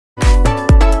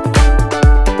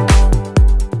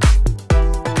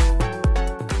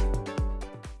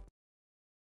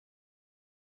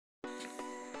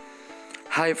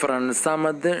Hi friends,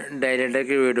 Samath daily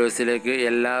tech വീഡിയോസിലേക്ക്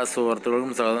എല്ലാ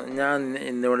സുഹൃത്തുക്കൾക്കും സ്വാഗതം. ഞാൻ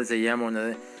ഇന്നിവിടെ ചെയ്യാൻ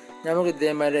പോകുന്നത് നമുക്ക്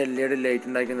ഇതേമാതിരി LED ലൈറ്റ്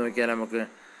ഉണ്ടാക്കി നോക്കിയാൽ നമുക്ക്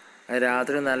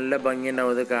രാത്രി നല്ല ഭംഗി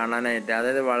ഉണ്ടാവും ഇത് കാണാനായിട്ട്.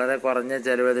 അതായത് വളരെ കുറഞ്ഞ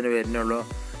ചിലവ് ഇതിന് വരുന്നുള്ളൂ.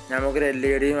 നമുക്കൊരു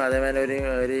LEDയും അതേമാതിരി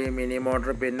ഒരു മിനി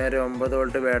മോട്ടർ പിന്നെ ഒരു 9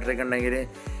 വോൾട്ട് ബാറ്ററി ഒക്കെ ഉണ്ടെങ്കിൽ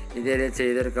ഇതേ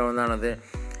ചെയ്തെടുക്കാവുന്നതാണത്.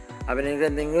 അപ്പോൾ നിങ്ങൾക്ക്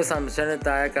എന്തെങ്കിലും സംശയം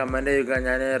താഴെ കമൻറ്റ് ചെയ്യുക,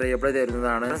 ഞാൻ റീപ്ലൈ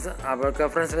തരുന്നതാണ്. അപ്പോൾ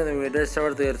ഫ്രണ്ട്സിന് വീഡിയോ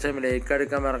ഇഷ്ടപ്പെട്ട് തീർച്ചയായും ലൈക്ക്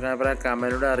അടിക്കാൻ മറക്കാൻ പോലെ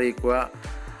കമൻറ്റിലൂടെ അറിയിക്കുക.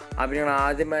 അപ്പോൾ നിങ്ങൾ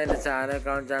ആദ്യമായി എൻ്റെ ചാനൽ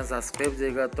ചാനൽ സബ്സ്ക്രൈബ്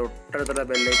ചെയ്യുക. തൊട്ടടുത്തുള്ള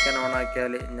ബെല്ലൈക്കൻ ഓൺ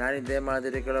ആക്കിയാൽ ഞാൻ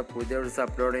ഇതേമാതിരിക്കുള്ള പുതിയ വീഡിയോസ്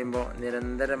അപ്ലോഡ് ചെയ്യുമ്പോൾ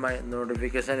നിരന്തരമായി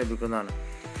നോട്ടിഫിക്കേഷൻ ലഭിക്കുന്നതാണ്.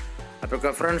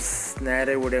 അപ്പോൾ ഫ്രണ്ട്സ്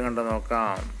നേരെ വീഡിയോ കണ്ടു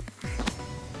നോക്കാം.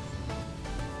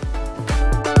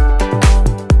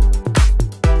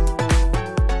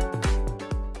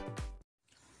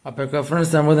 അപ്പോൾ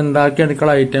ഫ്രണ്ട്സ് നമുക്ക്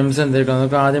ഉണ്ടാക്കിയെടുക്കുന്ന ഐറ്റംസ് എന്തൊക്കെയാണ്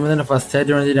നമുക്ക് ആദ്യമേ തന്നെ ഫസ്റ്റ് ആയിട്ട്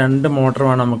വേണമെങ്കിൽ 2 മോട്ടർ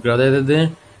വേണം നമുക്ക്. അതായത്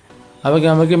അപ്പോൾ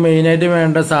നമുക്ക് മെയിനായിട്ട്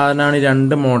വേണ്ട സാധനമാണ് ഈ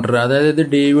 2 മോട്ടർ. അതായത് ഇത്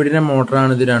DVD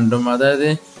മോട്ടറാണ് ഇത് രണ്ടും. അതായത്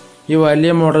ഈ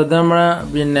വലിയ മോട്ടർ ഇത്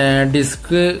നമ്മളെ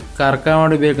ഡിസ്ക് കറക്കാൻ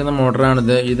വേണ്ടി ഉപയോഗിക്കുന്ന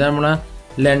മോട്ടറാണിത്. ഇത് നമ്മളെ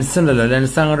ലെൻസ് ഉണ്ടല്ലോ,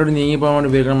 ലെൻസ് അങ്ങോട്ട് നീങ്ങി പോകാൻ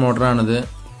വേണ്ടി ഉപയോഗിക്കുന്ന മോട്ടറാണിത്.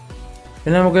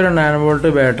 പിന്നെ നമുക്കൊരു 9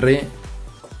 വോൾട്ട് ബാറ്ററി,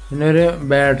 പിന്നെ ഒരു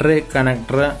ബാറ്ററി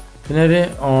കണക്ടർ, പിന്നെ ഒരു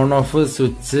ഓൺ ഓഫ്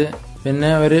സ്വിച്ച്, പിന്നെ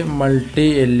ഒരു മൾട്ടി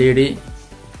LED,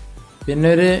 പിന്നെ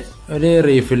ഒരു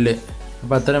റീഫില്ല്.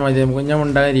 അപ്പം അത്ര മതി. നമുക്ക് ഞാൻ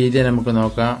ഉണ്ടാകുന്ന രീതിയെ നമുക്ക്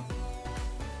നോക്കാം.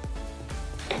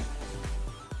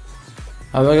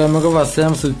 അപ്പോൾ നമുക്ക്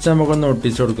ഫസ്റ്റ് സ്വിച്ച് നമുക്കൊന്ന്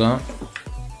ഒട്ടിച്ചു കൊടുക്കാം.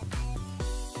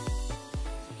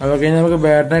 അപ്പോൾ കഴിഞ്ഞ് നമുക്ക്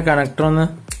ബാറ്ററി കണക്ടർ ഒന്ന്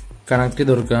കണക്ട്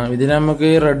ചെയ്ത് കൊടുക്കാം. ഇതിന് നമുക്ക്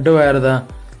റെഡ് വയർതാ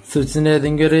സ്വിച്ചിൻ്റെ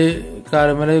ഏതെങ്കിലും ഒരു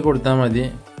കാലുമേൽ കൊടുത്താൽ മതി.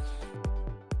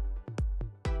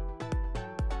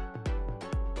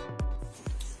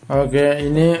 ഓക്കെ,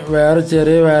 ഇനി വേറെ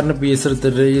ചെറിയ വയറിന് പീസ്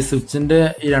എടുത്തിട്ട് ഈ സ്വിച്ചിന്റെ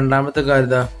ഈ രണ്ടാമത്തെ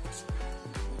കാര്യതാ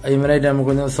അതിമേലായിട്ട്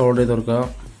നമുക്കൊന്ന് സോൾവ് ചെയ്ത് കൊടുക്കാം.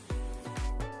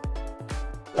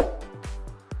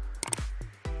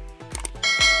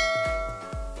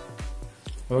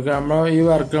 ഓക്കെ, നമ്മൾ ഈ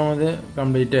വർക്ക് നമുക്ക്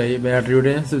കംപ്ലീറ്റ് ആയി.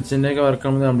 ബാറ്ററിയുടെ സ്വിച്ചിന്റെ ഒക്കെ വർക്ക്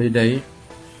നമുക്ക് കംപ്ലീറ്റ് ആയി.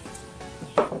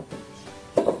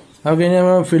 ഓക്കെ, ഇനി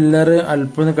നമ്മൾ ഫില്ലർ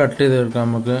അല്പം ഒന്ന് കട്ട് ചെയ്ത് കൊടുക്കാം.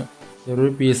 നമുക്ക്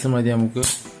ഒരു പീസ് മതി നമുക്ക്.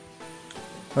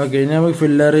 ഓക്കെ, ഇനി നമുക്ക്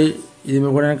ഫില്ലർ ഇതിന്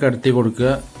കൂടെ കടത്തി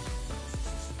കൊടുക്കുക.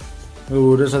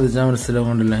 വീഡിയോ ശ്രദ്ധിച്ചാൽ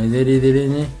മനസ്സിലാവുന്നില്ല. ഇതേ രീതിയിൽ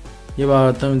ഇനി ഈ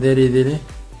ഭാഗത്തും ഇതേ രീതിയിൽ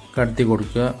കടത്തി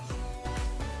കൊടുക്കുക.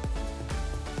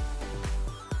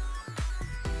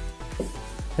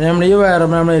 നമ്മൾ ഈ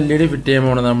വയറുമ്പോൾ നമ്മൾ LED ഫിറ്റ് ചെയ്യാൻ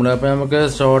പോകണം നമ്മൾ. അപ്പോൾ നമുക്ക്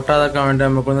ഷോർട്ട് ആക്കാൻ വേണ്ടി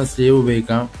നമുക്കൊന്ന് സ്ലീവ്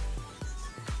ഉപയോഗിക്കാം.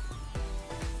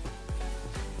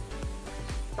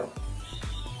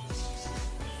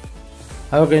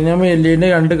 ഓക്കെ, നമ്മൾ LED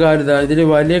 2 കാര്യം ഇതാ. ഇതിൽ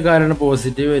വലിയ കാര്യമാണ്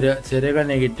പോസിറ്റീവ് വരിക, ചെറിയ കാര്യം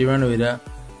നെഗറ്റീവാണ് വരിക.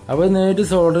 അപ്പോൾ നേരിട്ട്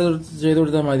സോൾഡർ ചെയ്ത്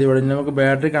കൊടുത്താൽ മതി. ഇവിടെ നമുക്ക്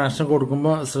ബാറ്ററി കണക്ഷൻ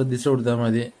കൊടുക്കുമ്പോൾ ശ്രദ്ധിച്ചു കൊടുത്താൽ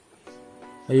മതി.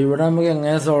 ഇവിടെ നമുക്ക്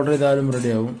എങ്ങനെ സോൾഡർ ചെയ്താലും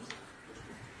റെഡിയാവും.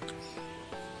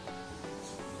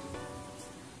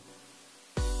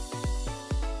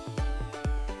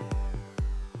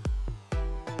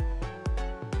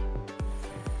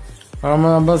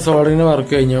 അപ്പോൾ സോൾഡറിന്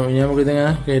വർക്ക് കഴിഞ്ഞു. ഇനി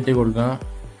നമുക്കിതിങ്ങനെ കയറ്റി കൊടുക്കാം.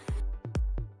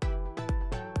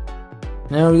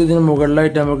 നമുക്ക് ഇതിന്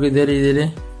മുകളിലായിട്ട് നമുക്ക് ഇതേ രീതിയിൽ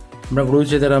ഇവിടെ ഗ്ലൂ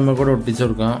ചെയ്തിട്ട് നമുക്ക് കൂടെ ഒട്ടിച്ചു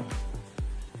കൊടുക്കാം.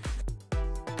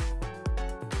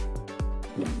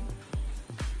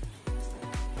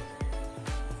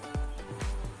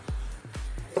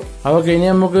 അപ്പോൾ ഇനി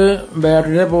നമുക്ക്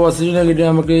ബാറ്ററിയുടെ പോസിറ്റീവ് നെഗറ്റീവ്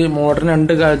നമുക്ക് മോട്ടറിന്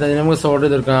 2 കാലത്ത് അതിന് നമുക്ക് സോൾവ്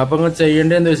ചെയ്തെടുക്കാം. അപ്പോൾ നിങ്ങൾ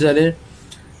ചെയ്യേണ്ടതെന്ന് വെച്ചാൽ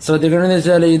ശ്രദ്ധിക്കണമെന്ന്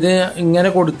വെച്ചാൽ ഇത്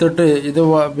ഇങ്ങനെ കൊടുത്തിട്ട് ഇത്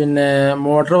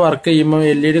മോട്ടർ വർക്ക് ചെയ്യുമ്പോൾ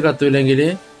LED കത്തൂല്ലെങ്കിൽ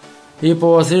ഈ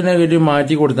പോസിറ്റീവ് നെഗറ്റീവ്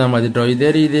മാറ്റി കൊടുത്താൽ മതി കേട്ടോ. ഇതേ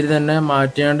രീതിയിൽ തന്നെ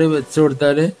മാറ്റിയാണ്ട് വെച്ച്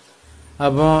കൊടുത്താൽ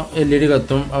അപ്പോൾ LED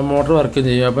കത്തും, അപ്പോൾ മോട്ടർ വർക്ക്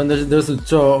ചെയ്യും. അപ്പോൾ എന്താ വെച്ചാൽ ഇത്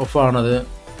സ്വിച്ച് ഓഫ് ആണത്.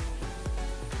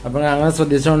 അപ്പം അങ്ങനെ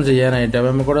ശ്രദ്ധിച്ചോണം ചെയ്യാനായിട്ട്.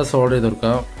 അപ്പോൾ നമുക്കിവിടെ സോൾവ് ചെയ്ത്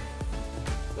കൊടുക്കാം.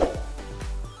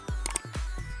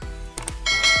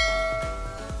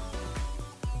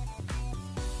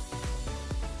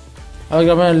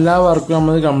 അതൊക്കെ അപ്പോൾ എല്ലാ വർക്കും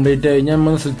നമ്മൾ കംപ്ലീറ്റ് ആയി.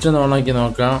 നമ്മൾ സ്വിച്ച് ഒന്ന് ഓണാക്കി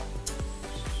നോക്കാം.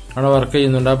 അവിടെ വർക്ക്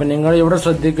ചെയ്യുന്നുണ്ട്. അപ്പം നിങ്ങൾ ഇവിടെ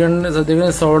ശ്രദ്ധിക്കേണ്ട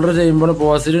സോൾഡർ ചെയ്യുമ്പോൾ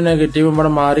പോസിറ്റീവ് നെഗറ്റീവ്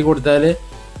ഇവിടെ മാറി കൊടുത്താൽ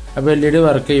അപ്പോൾ LED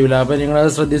വർക്ക് ചെയ്യില്ല. അപ്പം നിങ്ങളത്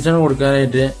ശ്രദ്ധിച്ചാണ്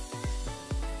കൊടുക്കാനായിട്ട്.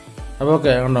 അപ്പോൾ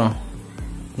ഓക്കെ, കണ്ടോ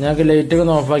ഞങ്ങൾക്ക് ലൈറ്റൊക്കെ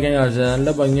ഒന്ന് ഓഫാക്കിയാണ് കാണിച്ചത്.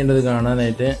 നല്ല ഭംഗിയുണ്ട് ഇത്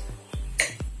കാണാനായിട്ട്.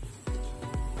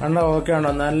 കണ്ടോ? ഓക്കെ,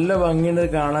 കണ്ടോ നല്ല ഭംഗിയുണ്ട്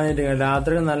കാണാനായിട്ട്.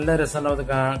 രാത്രി നല്ല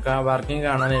രസമുണ്ടാവും വർക്കിംഗ്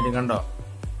കാണാനായിട്ട്. കണ്ടോ?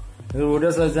 ഇത് വീഡിയോ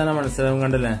ശ്രദ്ധിച്ചാൽ മനസ്സിലാവും.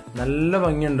 കണ്ടില്ലേ നല്ല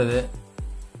ഭംഗിയുണ്ടത്.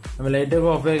 അപ്പോൾ ലൈറ്റൊക്കെ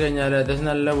ഓഫ് ആയി കഴിഞ്ഞാൽ അത്യാവശ്യം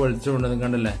നല്ല വെളിച്ചമുണ്ട്.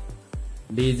 കണ്ടില്ലേ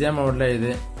DJ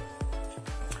മോഡലായത്.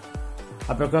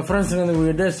 അപ്പോൾ ഫ്രണ്ട്സ്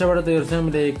വീഡിയോ ഇഷ്ടപ്പെട്ട് തീർച്ചയായും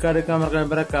ലൈക്ക് അടിക്കാൻ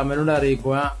മറക്കാൻ കമന്റിലൂടെ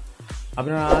അറിയിക്കുക.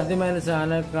 അപ്പോൾ ആദ്യമായി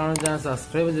ചാനൽ ചാനൽ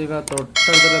സബ്സ്ക്രൈബ് ചെയ്യുക.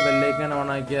 തൊട്ടടുത്തുള്ള ബെല്ലൈക്കൻ ഓൺ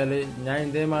ആക്കിയാൽ ഞാൻ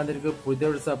ഇതേമാതിരിക്ക് പുതിയ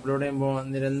വീഡിയോസ് അപ്ലോഡ് ചെയ്യുമ്പോൾ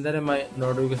നിരന്തരമായി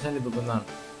നോട്ടിഫിക്കേഷൻ ലഭിക്കുന്നതാണ്.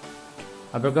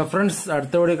 അപ്പോൾ ഫ്രണ്ട്സ്,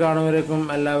 അടുത്ത വീഡിയോ കാണുന്നവരേക്കും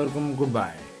എല്ലാവർക്കും ഗുഡ്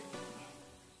ബൈ.